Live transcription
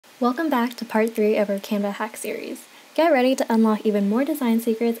Welcome back to part 3 of our Canva Hack series. Get ready to unlock even more design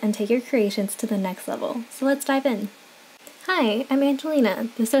secrets and take your creations to the next level. So let's dive in. Hi, I'm Angelina,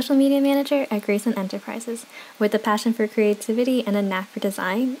 the social media manager at Greyson Enterprises. With a passion for creativity and a knack for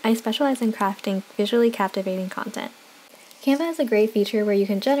design, I specialize in crafting visually captivating content. Canva has a great feature where you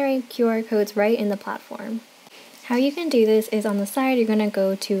can generate QR codes right in the platform. How you can do this is on the side you're going to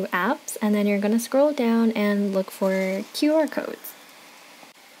go to apps and then you're going to scroll down and look for QR codes.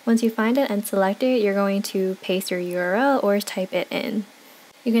 Once you find it and select it, you're going to paste your URL or type it in.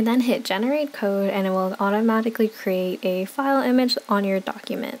 You can then hit generate code and it will automatically create a file image on your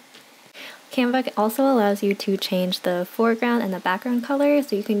document. Canva also allows you to change the foreground and the background color,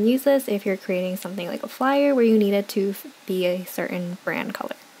 so you can use this if you're creating something like a flyer where you need it to be a certain brand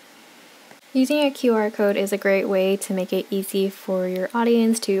color. Using a QR code is a great way to make it easy for your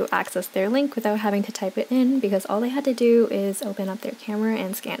audience to access their link without having to type it in, because all they had to do is open up their camera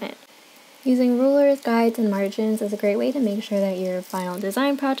and scan it. Using rulers, guides, and margins is a great way to make sure that your final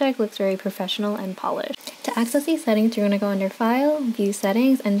design project looks very professional and polished. To access these settings, you're going to go under File, View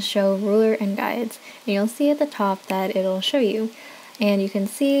Settings, and Show Ruler and Guides. And you'll see at the top that it'll show you. And you can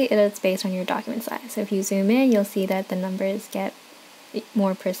see it's based on your document size. So if you zoom in, you'll see that the numbers get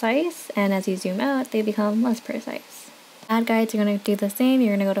more precise, and as you zoom out, they become less precise. Add guides, you're going to do the same.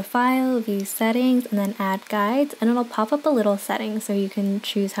 You're going to go to File, View Settings, and then Add Guides, and it'll pop up a little setting so you can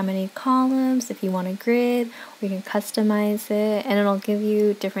choose how many columns, if you want a grid, or you can customize it, and it'll give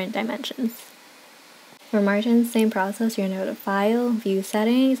you different dimensions. For margins, same process. You're going to go to File, View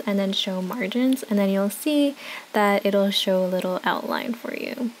Settings, and then Show Margins, and then you'll see that it'll show a little outline for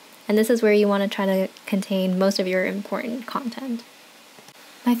you. And this is where you want to try to contain most of your important content.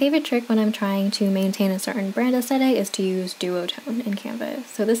 My favorite trick when I'm trying to maintain a certain brand aesthetic is to use Duotone in Canva.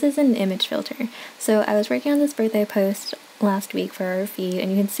 So this is an image filter. So I was working on this birthday post last week for our feed,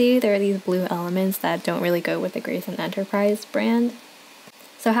 and you can see there are these blue elements that don't really go with the Greyson Enterprise brand.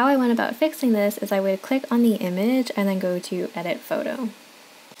 So how I went about fixing this is I would click on the image and then go to Edit Photo.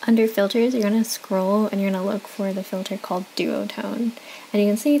 Under Filters, you're going to scroll and you're going to look for the filter called Duotone. And you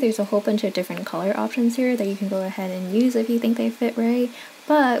can see there's a whole bunch of different color options here that you can go ahead and use if you think they fit right.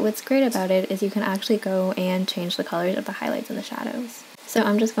 But what's great about it is you can actually go and change the colors of the highlights and the shadows. So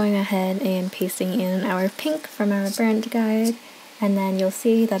I'm just going ahead and pasting in our pink from our brand guide, and then you'll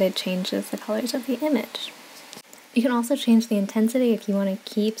see that it changes the colors of the image. You can also change the intensity if you want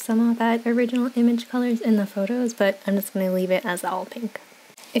to keep some of that original image colors in the photos, but I'm just going to leave it as all pink.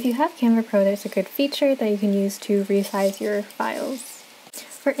 If you have Canva Pro, there's a good feature that you can use to resize your files.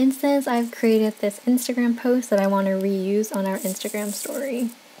 For instance, I've created this Instagram post that I want to reuse on our Instagram story.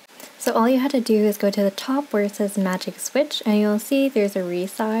 So all you have to do is go to the top where it says Magic Switch, and you'll see there's a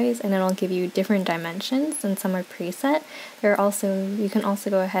resize, and it'll give you different dimensions, and some are preset. You can also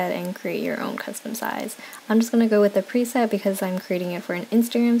go ahead and create your own custom size. I'm just going to go with the preset because I'm creating it for an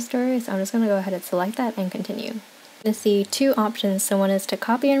Instagram story, so I'm just going to go ahead and select that and continue. You're going to see two options. So one is to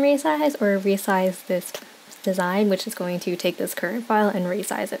copy and resize, or resize this design, which is going to take this current file and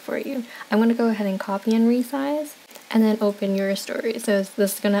resize it for you. I'm going to go ahead and copy and resize, and then open your story. So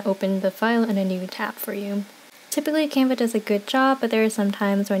this is going to open the file in a new tab for you. Typically Canva does a good job, but there are some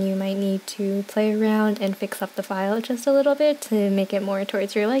times when you might need to play around and fix up the file just a little bit to make it more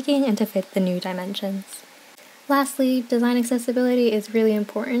towards your liking and to fit the new dimensions. Lastly, design accessibility is really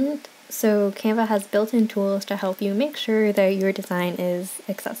important. So Canva has built-in tools to help you make sure that your design is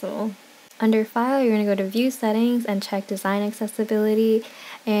accessible. Under File, you're going to go to View Settings and check Design Accessibility,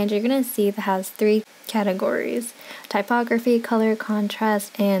 and you're going to see that has 3 categories: typography, color,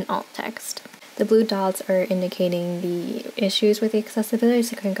 contrast, and alt text. The blue dots are indicating the issues with the accessibility,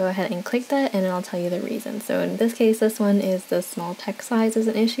 so you can go ahead and click that and it'll tell you the reason. So in this case, this one is the small text size is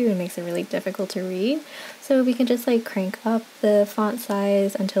an issue and makes it really difficult to read. So we can just crank up the font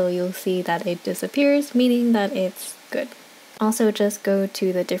size until you'll see that it disappears, meaning that it's good. Also, just go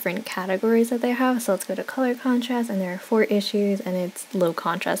to the different categories that they have. So let's go to color contrast, and there are 4 issues, and it's low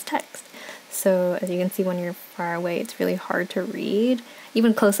contrast text. So as you can see when you're far away, it's really hard to read.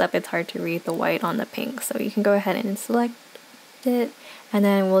 Even close up, it's hard to read the white on the pink. So you can go ahead and select it, and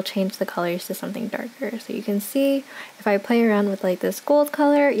then we'll change the colors to something darker. So you can see if I play around with this gold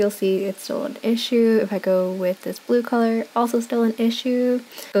color, you'll see it's still an issue. If I go with this blue color, also still an issue.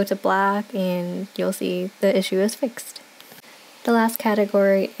 Go to black and you'll see the issue is fixed. The last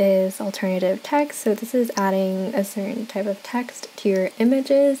category is alternative text. So this is adding a certain type of text to your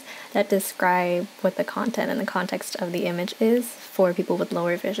images that describe what the content and the context of the image is for people with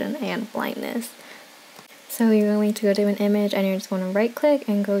lower vision and blindness. So you're going to go to an image and you're just going to right click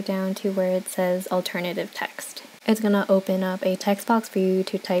and go down to where it says alternative text. It's going to open up a text box for you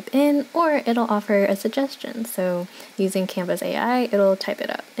to type in, or it'll offer a suggestion. So using Canva's AI, it'll type it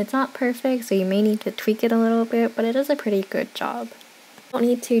up. It's not perfect, so you may need to tweak it a little bit, but it does a pretty good job. You don't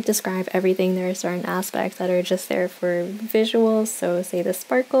need to describe everything. There are certain aspects that are just there for visuals. So say the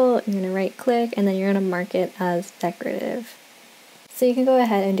sparkle, you're going to right click, and then you're going to mark it as decorative. So you can go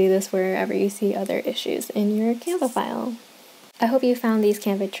ahead and do this wherever you see other issues in your Canva file. I hope you found these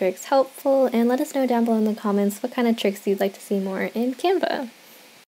Canva tricks helpful, and let us know down below in the comments what kind of tricks you'd like to see more in Canva.